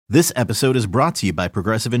This episode is brought to you by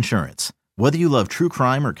Progressive Insurance. Whether you love true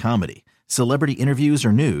crime or comedy, celebrity interviews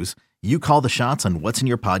or news, you call the shots on what's in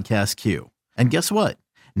your podcast queue. And guess what?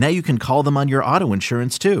 Now you can call them on your auto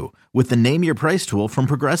insurance too with the Name Your Price tool from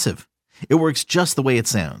Progressive. It works just the way it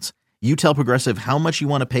sounds. You tell Progressive how much you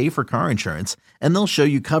want to pay for car insurance, and they'll show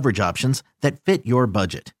you coverage options that fit your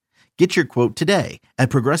budget. Get your quote today at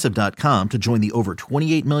Progressive.com to join the over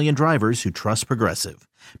 28 million drivers who trust Progressive.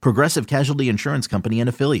 Progressive Casualty Insurance Company and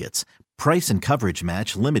Affiliates. Price and coverage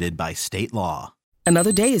match limited by state law.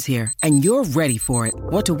 Another day is here, and you're ready for it.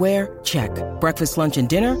 What to wear? Check. Breakfast, lunch, and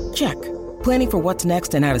dinner? Check. Planning for what's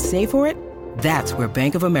next and how to save for it? That's where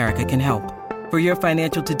Bank of America can help. For your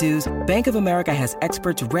financial to-dos, Bank of America has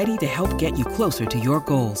experts ready to help get you closer to your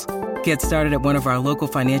goals. Get started at one of our local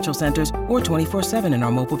financial centers or 24/7 in our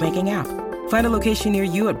mobile banking app. Find a location near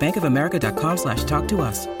you at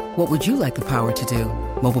bankofamerica.com/talktous. What would you like the power to do?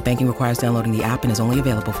 Mobile banking requires downloading the app and is only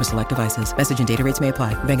available for select devices. Message and data rates may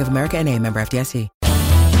apply. Bank of America N.A., member FDIC.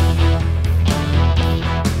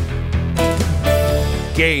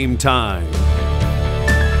 Game Time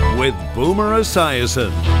with Boomer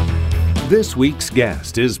Esiason. This week's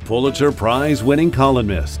guest is Pulitzer Prize-winning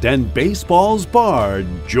columnist and baseball's bard,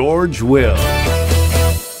 George Will.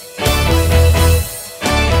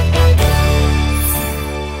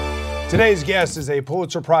 Today's guest is a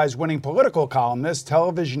Pulitzer Prize-winning political columnist,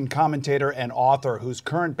 television commentator, and author whose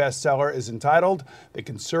current bestseller is entitled The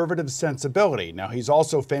Conservative Sensibility. Now, he's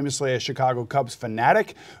also famously a Chicago Cubs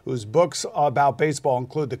fanatic whose books about baseball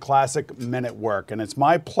include the classic Men at Work. And it's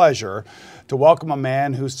my pleasure to welcome a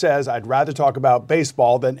man who says, I'd rather talk about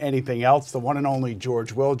baseball than anything else, the one and only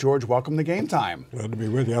George Will. George, welcome to Game Time. Glad to be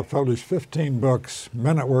with you. I've published 15 books.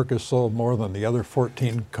 Men at Work has sold more than the other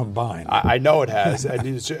 14 combined. I know it has, and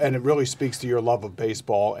it really speaks to your love of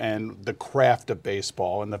baseball and the craft of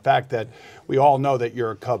baseball and the fact that we all know that you're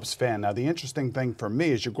a Cubs fan. Now, the interesting thing for me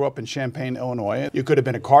is you grew up in Champaign, Illinois. You could have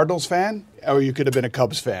been a Cardinals fan or you could have been a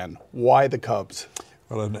Cubs fan. Why the Cubs?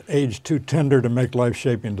 Well, at an age too tender to make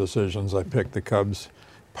life-shaping decisions, I picked the Cubs,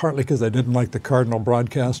 partly because I didn't like the Cardinal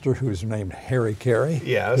broadcaster, who's named Harry Carey,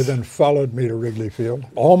 yes, who then followed me to Wrigley Field.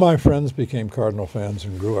 All my friends became Cardinal fans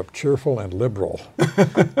and grew up cheerful and liberal.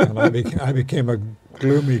 And I became a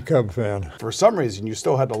gloomy Cub fan. For some reason, you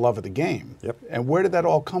still had the love of the game. Yep. And where did that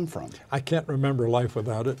all come from? I can't remember life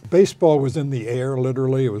without it. Baseball was in the air,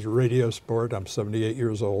 literally. It was radio sport. I'm 78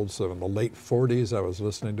 years old, so in the late 40s I was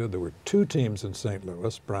listening to it. There were two teams in St.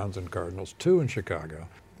 Louis, Browns and Cardinals, two in Chicago.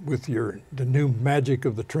 With the new magic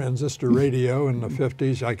of the transistor radio in the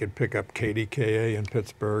 50s, I could pick up KDKA in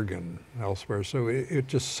Pittsburgh and elsewhere. So it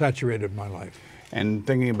just saturated my life. And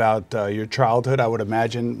thinking about your childhood, I would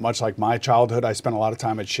imagine, much like my childhood, I spent a lot of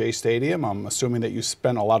time at Shea Stadium. I'm assuming that you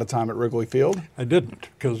spent a lot of time at Wrigley Field? I didn't,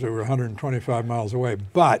 because we were 125 miles away.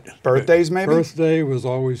 But birthdays, maybe? Birthday was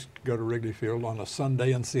always go to Wrigley Field on a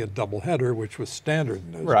Sunday and see a doubleheader, which was standard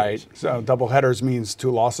in those days. So doubleheaders means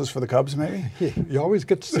 2 losses for the Cubs, maybe? You always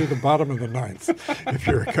get to see the bottom of the ninth if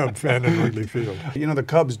you're a Cub fan in Wrigley Field. You know, the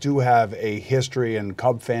Cubs do have a history, and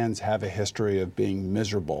Cub fans have a history of being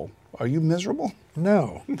miserable. Are you miserable?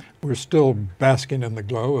 No. We're still basking in the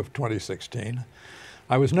glow of 2016.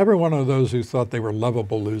 I was never one of those who thought they were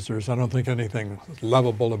lovable losers. I don't think anything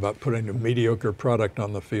lovable about putting a mediocre product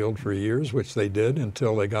on the field for years, which they did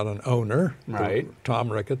until they got an owner, right,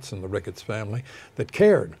 Tom Ricketts and the Ricketts family, that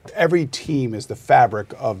cared. Every team is the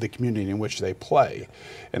fabric of the community in which they play.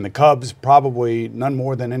 And the Cubs, probably none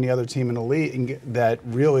more than any other team in the league that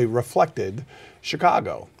really reflected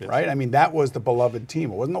Chicago, yes, right? I mean, that was the beloved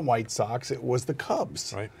team. It wasn't the White Sox, it was the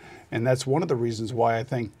Cubs. Right. And that's one of the reasons why I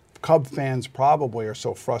think Cub fans probably are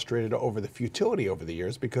so frustrated over the futility over the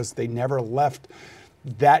years, because they never left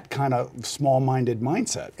that kind of small-minded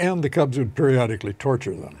mindset. And the Cubs would periodically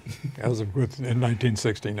torture them, as in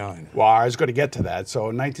 1969. Well, I was going to get to that. So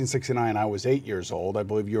in 1969, I was 8 years old. I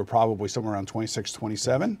believe you were probably somewhere around 26,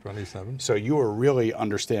 27. 27. So you were really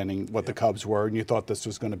understanding what the Cubs were, and you thought this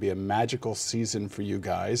was going to be a magical season for you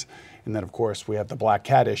guys. And then, of course, we have the Black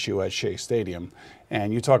Cat issue at Shea Stadium.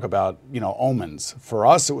 And you talk about, omens. For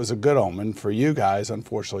us, it was a good omen. For you guys,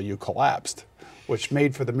 unfortunately, you collapsed, which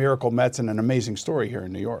made for the Miracle Mets and an amazing story here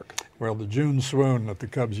in New York. Well, the June swoon that the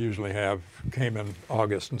Cubs usually have came in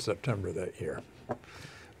August and September that year,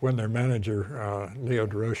 when their manager, Leo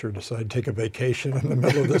Durocher, decided to take a vacation in the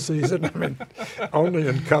middle of the season. I mean, only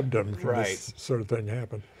in Cubdom can this sort of thing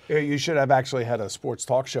happen. You should have actually had a sports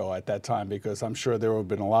talk show at that time, because I'm sure there would have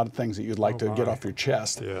been a lot of things that you'd like to get off your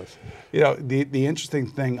chest. Yes. The interesting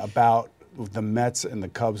thing about the Mets and the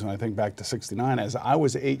Cubs, when I think back to '69, is I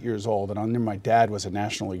was 8 years old, and I knew my dad was a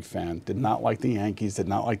National League fan, did not like the Yankees, did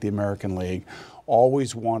not like the American League.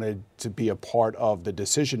 always wanted to be a part of the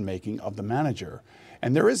decision-making of the manager.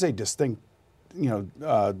 And there is a distinct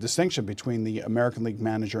distinction between the American League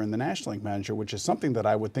manager and the National League manager, which is something that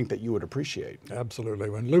I would think that you would appreciate. Absolutely.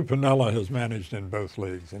 When Lou Piniella has managed in both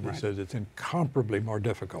leagues, and he Right. says it's incomparably more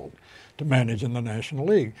difficult to manage in the National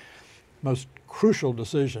League. Most crucial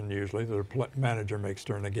decision usually that a manager makes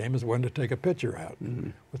during the game is when to take a pitcher out. Mm-hmm.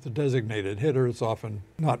 With the designated hitter, it's often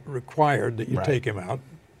not required that you Right. take him out,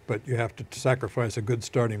 but you have to sacrifice a good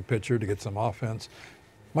starting pitcher to get some offense.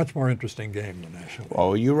 Much more interesting game than the National League.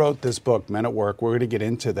 Well, you wrote this book, Men at Work. We're going to get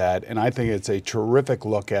into that, and I think it's a terrific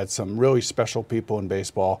look at some really special people in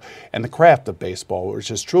baseball and the craft of baseball, which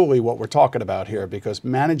is truly what we're talking about here, because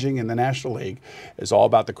managing in the National League is all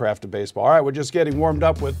about the craft of baseball. All right, we're just getting warmed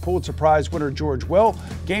up with Pulitzer Prize winner George Will.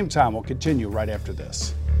 Game Time will continue right after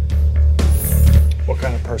this. What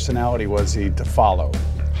kind of personality was he to follow?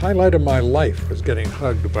 Highlight of my life was getting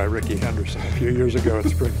hugged by Ricky Henderson a few years ago at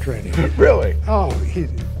spring training. Really? Oh,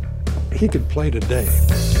 he could play today.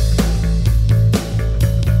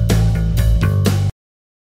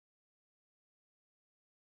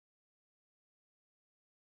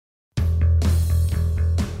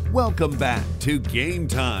 Welcome back to Game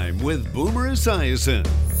Time with Boomer Esiason.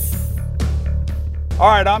 All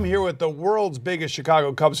right, I'm here with the world's biggest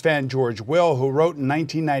Chicago Cubs fan, George Will, who wrote in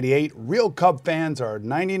 1998, real Cub fans are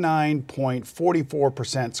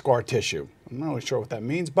 99.44% scar tissue. I'm not really sure what that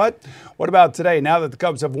means, but what about today? Now that the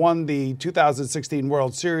Cubs have won the 2016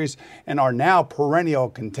 World Series and are now perennial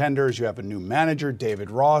contenders, you have a new manager, David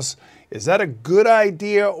Ross. Is that a good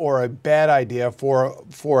idea or a bad idea for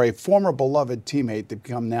a former beloved teammate to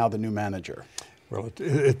become now the new manager? Well,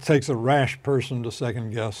 it takes a rash person to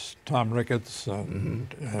second guess Tom Ricketts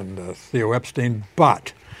and Theo Epstein,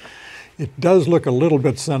 but it does look a little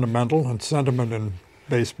bit sentimental, and sentiment in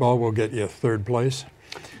baseball will get you third place.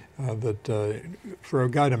 For a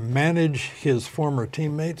guy to manage his former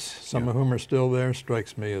teammates, some of whom are still there,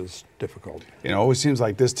 strikes me as difficult. You know, it always seems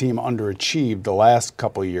like this team underachieved the last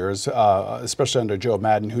couple of years, especially under Joe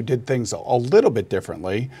Madden, who did things a little bit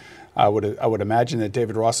differently. I would imagine that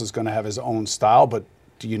David Ross is going to have his own style, but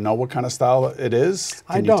do you know what kind of style it is?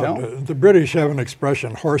 I don't. The British have an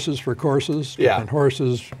expression, horses for courses. Yeah. Different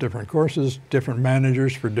horses, different courses, different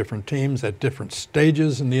managers for different teams at different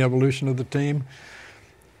stages in the evolution of the team.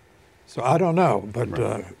 So I don't know, but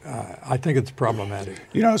I think it's problematic.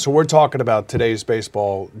 You know, so we're talking about today's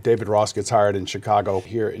baseball. David Ross gets hired in Chicago,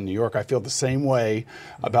 here in New York. I feel the same way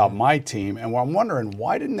about my team. And I'm wondering,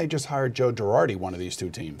 why didn't they just hire Joe Girardi, one of these two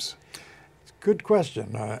teams? Good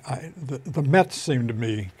question. The Mets seem to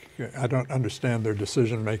me, I don't understand their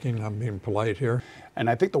decision making. I'm being polite here. And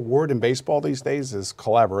I think the word in baseball these days is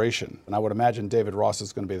collaboration. And I would imagine David Ross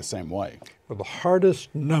is going to be the same way. Well, the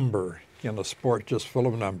hardest number in a sport just full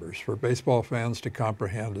of numbers for baseball fans to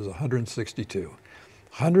comprehend is 162.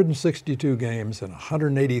 162 games in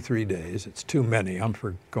 183 days. It's too many. I'm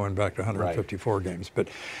for going back to 154 games. But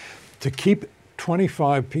to keep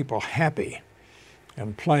 25 people happy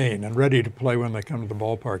and playing and ready to play when they come to the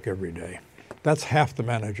ballpark every day, that's half the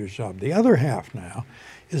manager's job. The other half now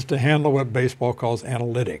is to handle what baseball calls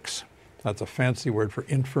analytics. That's a fancy word for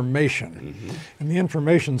information. Mm-hmm. And the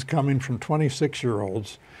information's coming from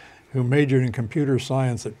 26-year-olds who majored in computer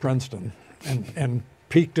science at Princeton and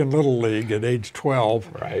peaked in Little League at age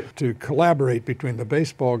 12 to collaborate between the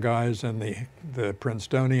baseball guys and the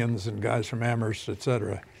Princetonians and guys from Amherst, et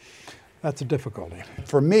cetera. That's a difficulty.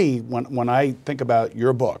 For me, when I think about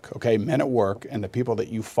your book, okay, Men at Work, and the people that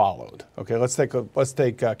you followed, okay, let's take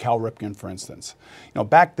Cal Ripken, for instance. You know,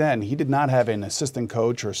 back then he did not have an assistant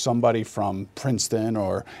coach or somebody from Princeton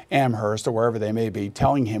or Amherst or wherever they may be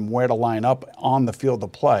telling him where to line up on the field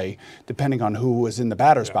of play, depending on who was in the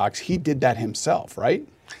batter's box. He did that himself, right?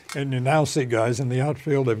 And you now see guys in the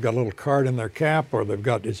outfield, they've got a little card in their cap, or they've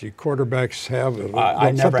got, as you quarterbacks have.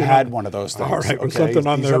 I never had one of those things. All right, okay. Something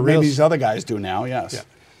on their maybe wrist. these other guys do now, yes. Yeah.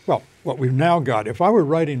 Well, what we've now got, if I were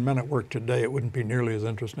writing Men at Work today, it wouldn't be nearly as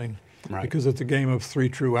interesting. Right. Because it's a game of three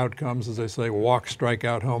true outcomes, as they say, walk,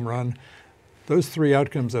 strikeout, home run. Those three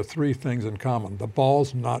outcomes have three things in common. The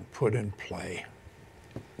ball's not put in play.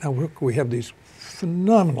 Now, look, we have these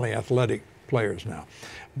phenomenally athletic players now.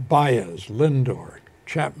 Baez, Lindor,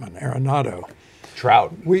 Chapman, Arenado.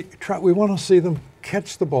 Trout. We want to see them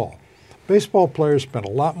catch the ball. Baseball players spend a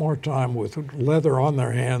lot more time with leather on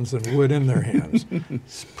their hands than wood in their hands.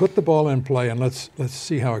 Put the ball in play and let's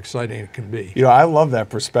see how exciting it can be. You know, I love that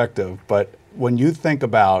perspective, but when you think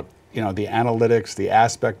about, you know, the analytics, the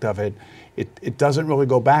aspect of it, it doesn't really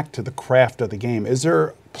go back to the craft of the game. Is there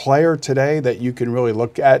a player today that you can really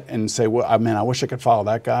look at and say, well, I mean, I wish I could follow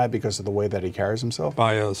that guy because of the way that he carries himself?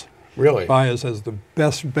 Baez. Really? Baez has the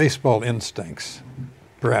best baseball instincts,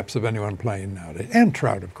 perhaps, of anyone playing nowadays. And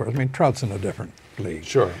Trout, of course. I mean, Trout's in a different league.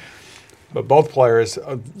 Sure. But both players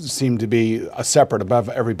seem to be separate above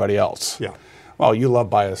everybody else. Yeah. Well, you love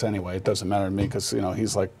Baez anyway. It doesn't matter to me because,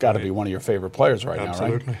 he's got to be one of your favorite players right now,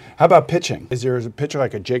 Absolutely. right? How about pitching? Is there a pitcher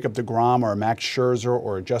like a Jacob deGrom or a Max Scherzer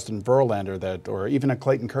or a Justin Verlander or even a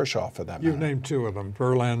Clayton Kershaw for that matter? You've named two of them,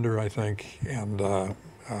 Verlander, I think, and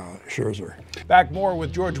Scherzer. Back more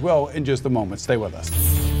with George Will in just a moment. Stay with us.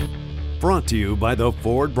 Brought to you by the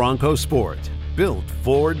Ford Bronco Sport. Built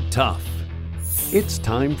Ford Tough. It's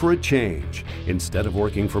time for a change. Instead of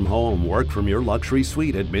working from home, work from your luxury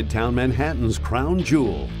suite at Midtown Manhattan's crown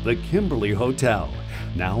jewel, the Kimberly Hotel.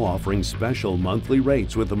 Now offering special monthly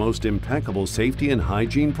rates with the most impeccable safety and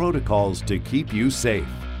hygiene protocols to keep you safe.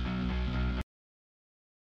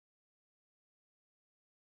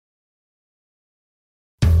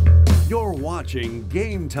 You're watching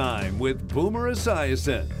Game Time with Boomer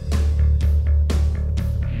Esiason.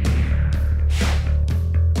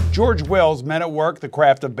 George Will's Men at Work, The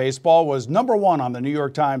Craft of Baseball, was #1 on the New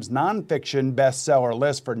York Times nonfiction bestseller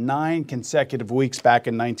list for 9 consecutive weeks back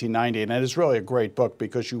in 1990. And it is really a great book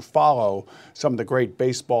because you follow some of the great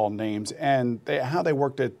baseball names and how they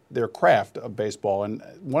worked at their craft of baseball. And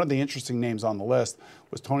one of the interesting names on the list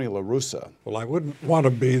was Tony La Russa. Well, I wouldn't want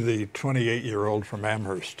to be the 28-year-old from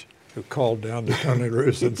Amherst who called down to Tony La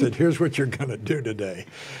Russa and said, here's what you're going to do today.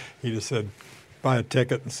 He just said, buy a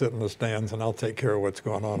ticket and sit in the stands, and I'll take care of what's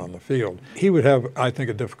going on the field. He would have, I think,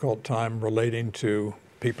 a difficult time relating to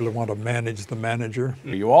people who want to manage the manager.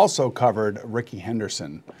 You also covered Rickey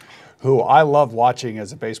Henderson, who I love watching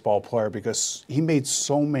as a baseball player because he made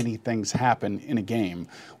so many things happen in a game,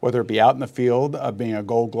 whether it be out in the field, being a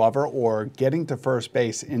Gold Glover, or getting to first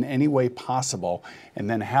base in any way possible, and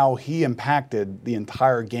then how he impacted the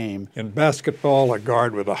entire game. In basketball, a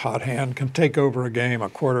guard with a hot hand can take over a game. A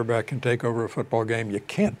quarterback can take over a football game. You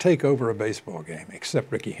can't take over a baseball game,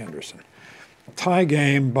 except Rickey Henderson. Tie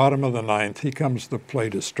game, bottom of the ninth. He comes to the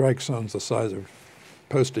plate. His strike zone's the size of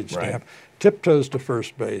postage stamp. Tiptoes to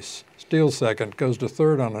first base, steals second, goes to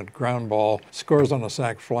third on a ground ball, scores on a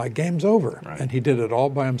sac fly, game's over. Right. And he did it all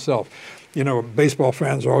by himself. You know, baseball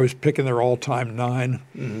fans are always picking their all-time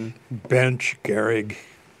 9, Bench, Gehrig,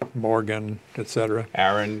 Morgan, etc.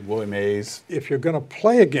 Aaron, Willie Mays. If you're going to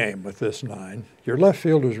play a game with this 9, your left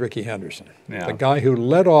fielder is Rickey Henderson, the guy who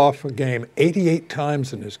led off a game 88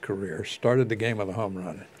 times in his career, started the game with a home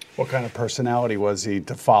run. What kind of personality was he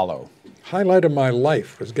to follow? Highlight of my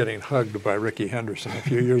life was getting hugged by Rickey Henderson a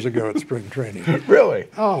few years ago at spring training. Really?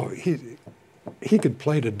 Oh, he could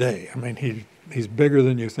play today. I mean, he's bigger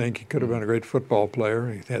than you think. He could have been a great football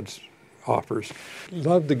player. He had offers.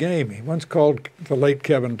 Loved the game. He once called the late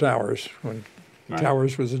Kevin Towers when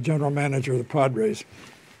Towers was the general manager of the Padres,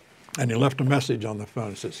 and he left a message on the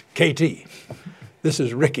phone. It says, KT, this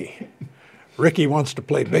is Rickey. Rickey wants to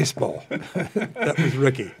play baseball. That was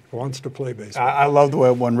Rickey, wants to play baseball. I love the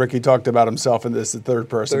way when Rickey talked about himself in this, the third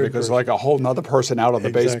person, because like a whole nother person out on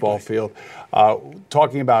the baseball field.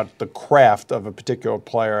 Talking about the craft of a particular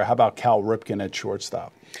player, how about Cal Ripken at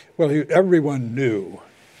shortstop? Well, everyone knew,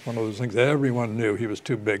 one of those things that everyone knew, he was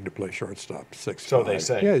too big to play shortstop, 6'5". So they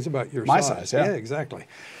say. Yeah, he's about your size. My size, yeah. Yeah, exactly.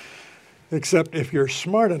 Except if you're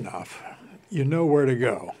smart enough, you know where to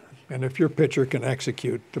go. And if your pitcher can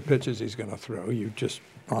execute the pitches he's going to throw, you just,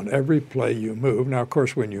 on every play you move. Now, of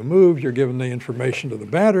course, when you move, you're giving the information to the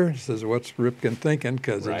batter. He says, what's Ripken thinking?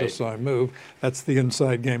 Because he just saw him move. That's the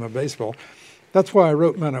inside game of baseball. That's why I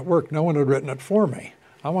wrote Men at Work. No one had written it for me.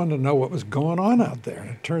 I wanted to know what was going on out there.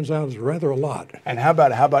 And it turns out it's rather a lot. And how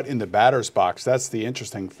about in the batter's box? That's the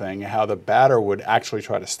interesting thing, how the batter would actually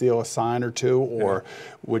try to steal a sign or two or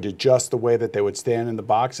would adjust the way that they would stand in the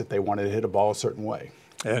box if they wanted to hit a ball a certain way.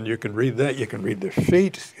 And you can read that. You can read their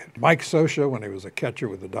feet. Mike Scioscia, when he was a catcher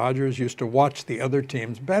with the Dodgers, used to watch the other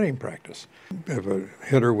team's batting practice. If a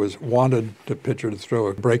hitter wanted the pitcher to throw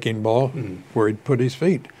a breaking ball, where he'd put his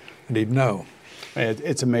feet, and he'd know.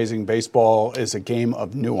 It's amazing. Baseball is a game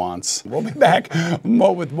of nuance. We'll be back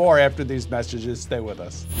with more after these messages. Stay with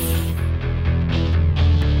us.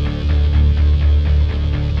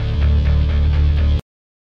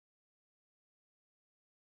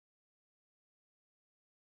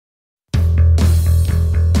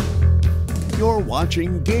 You're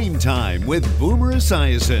watching Game Time with Boomer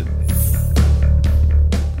Esiason.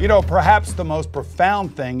 You know, perhaps the most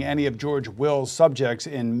profound thing any of George Will's subjects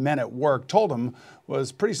in Men at Work told him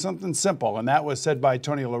was pretty something simple, and that was said by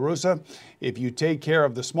Tony La Russa: if you take care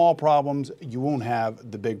of the small problems, you won't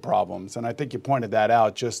have the big problems. And I think you pointed that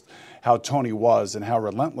out, just how Tony was and how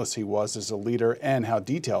relentless he was as a leader and how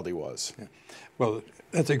detailed he was. Yeah. Well,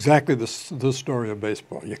 That's exactly the story of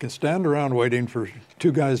baseball. You can stand around waiting for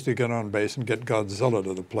two guys to get on base and get Godzilla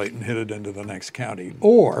to the plate and hit it into the next county,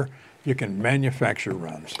 or you can manufacture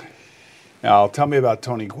runs. Now, tell me about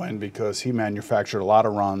Tony Gwynn, because he manufactured a lot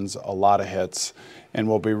of runs, a lot of hits, and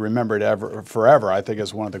will be remembered forever, I think,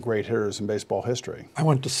 as one of the great hitters in baseball history. I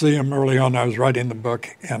went to see him early on. I was writing the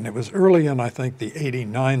book, and it was early in, I think, the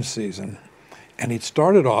 '89 season, and he'd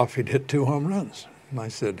started off, he'd hit 2 home runs. And I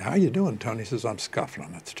said, "How you doing, Tony?" He says, "I'm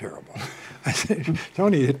scuffling. It's terrible." I said,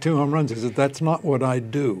 "Tony, you hit 2 home runs." He said, "That's not what I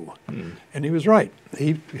do." And he was right.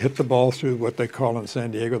 He hit the ball through what they call in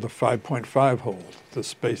San Diego the 5.5 hole, the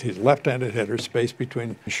space. He's a left-handed hitter, space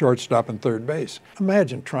between shortstop and third base.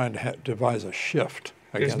 Imagine trying to devise a shift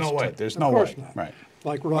against There's no way. him. There's Of no course way. not. Right.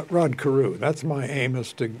 Like Rod Carew. That's my aim,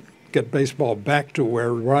 is to get baseball back to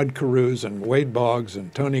where Rod Carews and Wade Boggs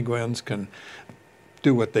and Tony Gwynns can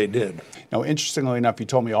do what they did. Now, interestingly enough, you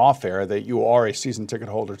told me off air that you are a season ticket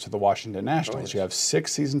holder to the Washington Nationals. Oh, yes. You have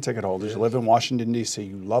 6 season ticket holders. You live in Washington, D.C.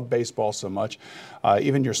 You love baseball so much.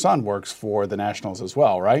 Even your son works for the Nationals as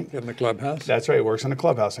well, right? In the clubhouse? That's right. He works in the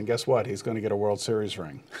clubhouse. And guess what? He's going to get a World Series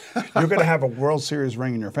ring. You're going to have a World Series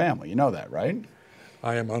ring in your family. You know that, right?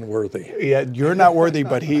 I am unworthy. Yeah, you're not worthy,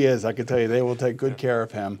 but he is. I can tell you, they will take good care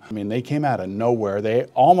of him. I mean, they came out of nowhere. They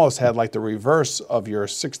almost had like the reverse of your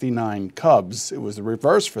 '69 Cubs. It was the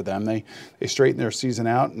reverse for them. They straightened their season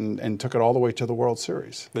out and took it all the way to the World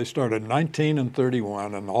Series. They started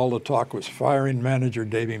 19-31, and all the talk was firing manager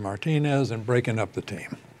Davey Martinez and breaking up the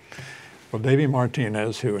team. Well, Davey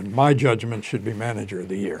Martinez, who in my judgment should be manager of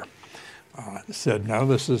the year, said, "No,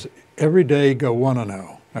 this is every day go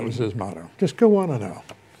 1-0. That was his motto. Just go 1-0.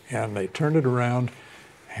 And they turned it around,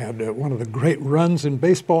 had one of the great runs in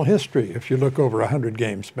baseball history, if you look over a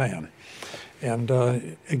 100-game span. And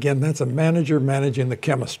again, that's a manager managing the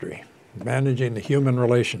chemistry, managing the human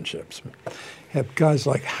relationships. Have guys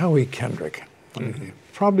like Howie Kendrick,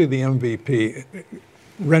 probably the MVP.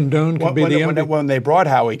 Rendon could be the MVP. When they brought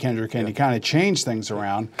Howie Kendrick in, he kind of changed things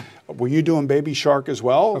around. Were you doing Baby Shark as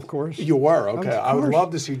well? Of course. You were, okay. Of I would course.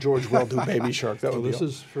 love to see George Will do Baby Shark. That would be This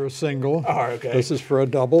is for a single. Oh, okay. This is for a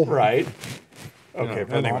double. right. Okay,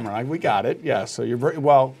 for the home run. We got it. Yeah, so you're very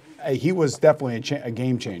well. He was definitely a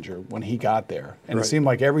game changer when he got there, and it Right. seemed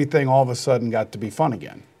like everything all of a sudden got to be fun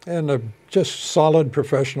again. And just solid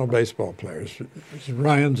professional baseball players.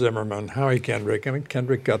 Ryan Zimmerman, Howie Kendrick. I mean,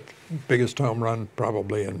 Kendrick got the biggest home run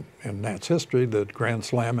probably in Nats history, the Grand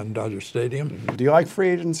Slam in Dodger Stadium. Do you like free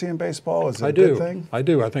agency in baseball? Is it I a do. good thing? I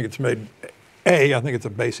do. I think it's made, I think it's a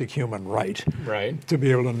basic human right. Right. To be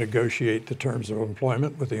able to negotiate the terms of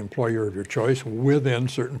employment with the employer of your choice within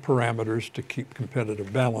certain parameters to keep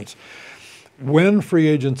competitive balance. When free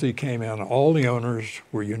agency came in, all the owners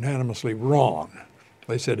were unanimously wrong.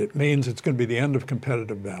 They said it means it's going to be the end of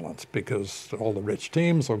competitive balance because all the rich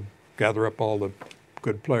teams will gather up all the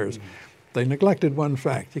good players. They neglected one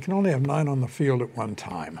fact. You can only have 9 on the field at one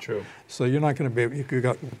time. True. So you're not going to be, you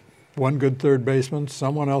got one good third baseman,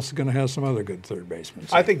 someone else is going to have some other good third baseman.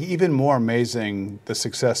 I think even more amazing the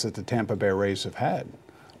success that the Tampa Bay Rays have had,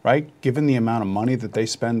 right? Given the amount of money that they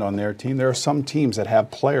spend on their team, there are some teams that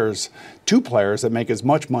have players, 2 players that make as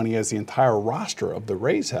much money as the entire roster of the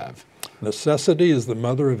Rays have. Necessity is the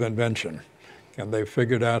mother of invention, and they've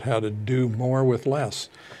figured out how to do more with less.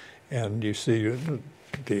 And you see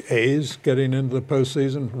the A's getting into the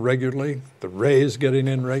postseason regularly, the Rays getting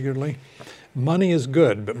in regularly. Money is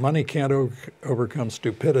good, but money can't overcome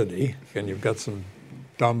stupidity, and you've got some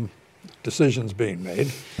dumb decisions being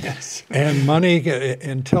made. Yes. And money,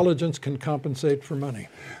 intelligence can compensate for money.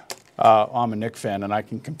 I'm a Knicks fan, and I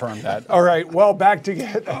can confirm that. All right, well, back to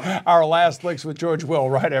get our last licks with George Will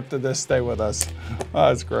right after this. Stay with us.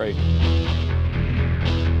 That's great.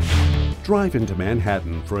 Drive into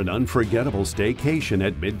Manhattan for an unforgettable staycation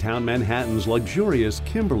at Midtown Manhattan's luxurious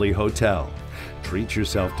Kimberly Hotel. Treat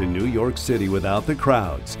yourself to New York City without the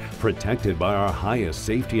crowds, protected by our highest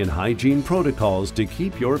safety and hygiene protocols to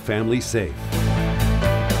keep your family safe.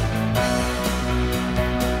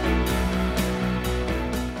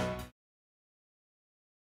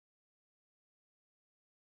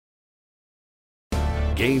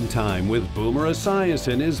 Game Time with Boomer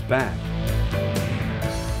Esiason is back.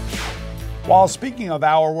 While speaking of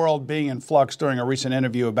our world being in flux during a recent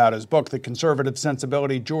interview about his book, The Conservative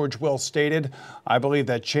Sensibility, George Will stated, "I believe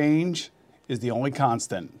that change is the only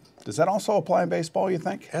constant." Does that also apply in baseball, you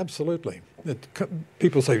think? Absolutely.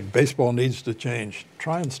 People say baseball needs to change.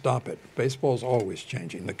 Try and stop it. Baseball's always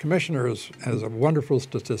changing. The commissioner has a wonderful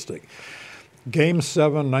statistic. Game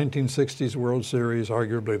 7, 1960s World Series,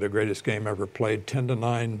 arguably the greatest game ever played.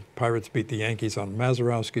 10-9, Pirates beat the Yankees on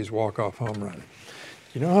Mazeroski's walk-off home run.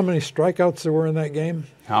 You know how many strikeouts there were in that game?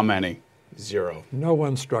 How many? 0. No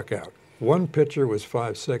one struck out. One pitcher was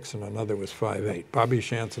 5'6" and another was 5'8". Bobby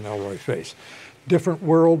Shantz and Elroy Face. Different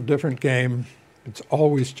world, different game. It's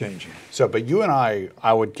always changing. So, but you and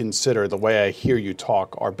I would consider, the way I hear you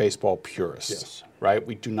talk, are baseball purists. Yes. Right?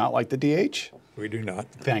 We do not like the DH. We do not.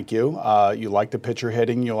 Thank you. You like the pitcher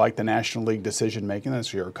hitting. You like the National League decision making.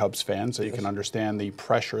 That's you're a Cubs fan, so you can understand the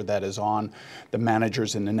pressure that is on the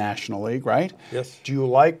managers in the National League, right? Yes. Do you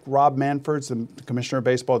like Rob Manfred's, the commissioner of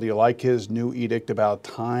baseball? Do you like his new edict about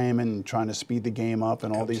time and trying to speed the game up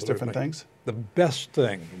and all these different things? The best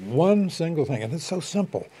thing, one single thing, and it's so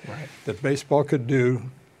simple, that baseball could do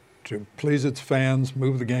to please its fans,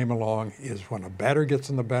 move the game along, is when a batter gets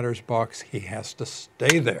in the batter's box, he has to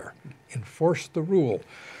stay there. Enforce the rule.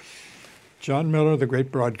 John Miller, the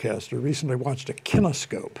great broadcaster, recently watched a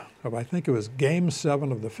kinescope of, I think it was Game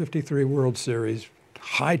 7 of the '53 World Series,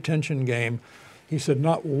 high-tension game. He said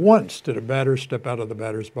not once did a batter step out of the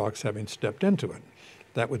batter's box having stepped into it.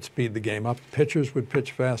 That would speed the game up. Pitchers would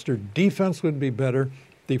pitch faster. Defense would be better.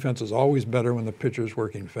 Defense is always better when the pitcher's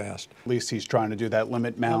working fast. At least he's trying to do that,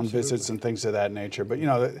 limit mound visits and things of that nature. But, you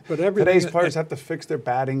know, But today's players have to fix their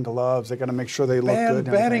batting gloves. They got to make sure they look good.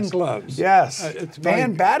 Batting gloves. Yes. It's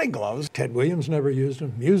batting gloves. Ted Williams never used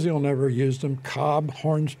them. Musial never used them. Cobb,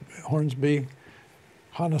 Hornsby,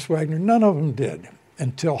 Hannes Wagner, none of them did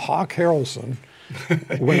until Hawk Harrelson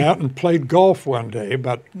went out and played golf one day,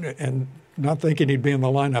 and not thinking he'd be in the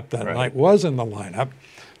lineup that night, was in the lineup,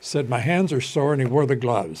 said, my hands are sore, and he wore the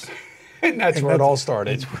gloves. And that's where it all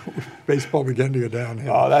started. Baseball began to go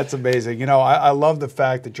downhill. Oh, that's amazing. You know, I love the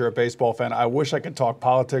fact that you're a baseball fan. I wish I could talk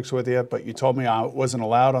politics with you, but you told me I wasn't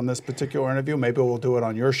allowed on this particular interview. Maybe we'll do it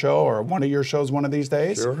on your show or one of your shows one of these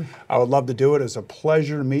days. Sure. I would love to do it. It's a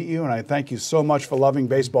pleasure to meet you, and I thank you so much for loving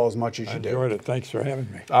baseball as much as you do. I enjoyed it. Thanks for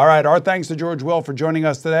having me. All right. Our thanks to George Will for joining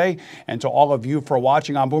us today, and to all of you for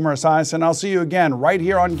watching on Boomer Esiason. I'll see you again right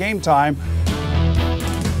here on Game Time.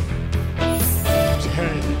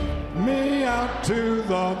 To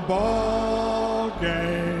the ball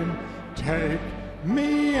game, take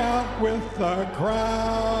me out with the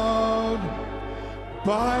crowd,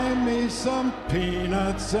 buy me some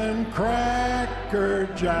peanuts and Cracker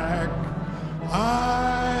Jack.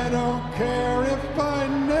 I don't care if I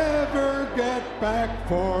never get back,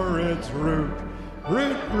 for it's root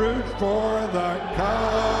for the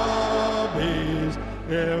Cubbies.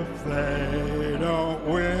 If they don't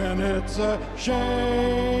win, it's a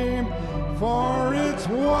shame. For it's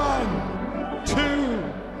 1, 2,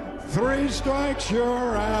 3 strikes,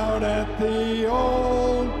 you're out at the old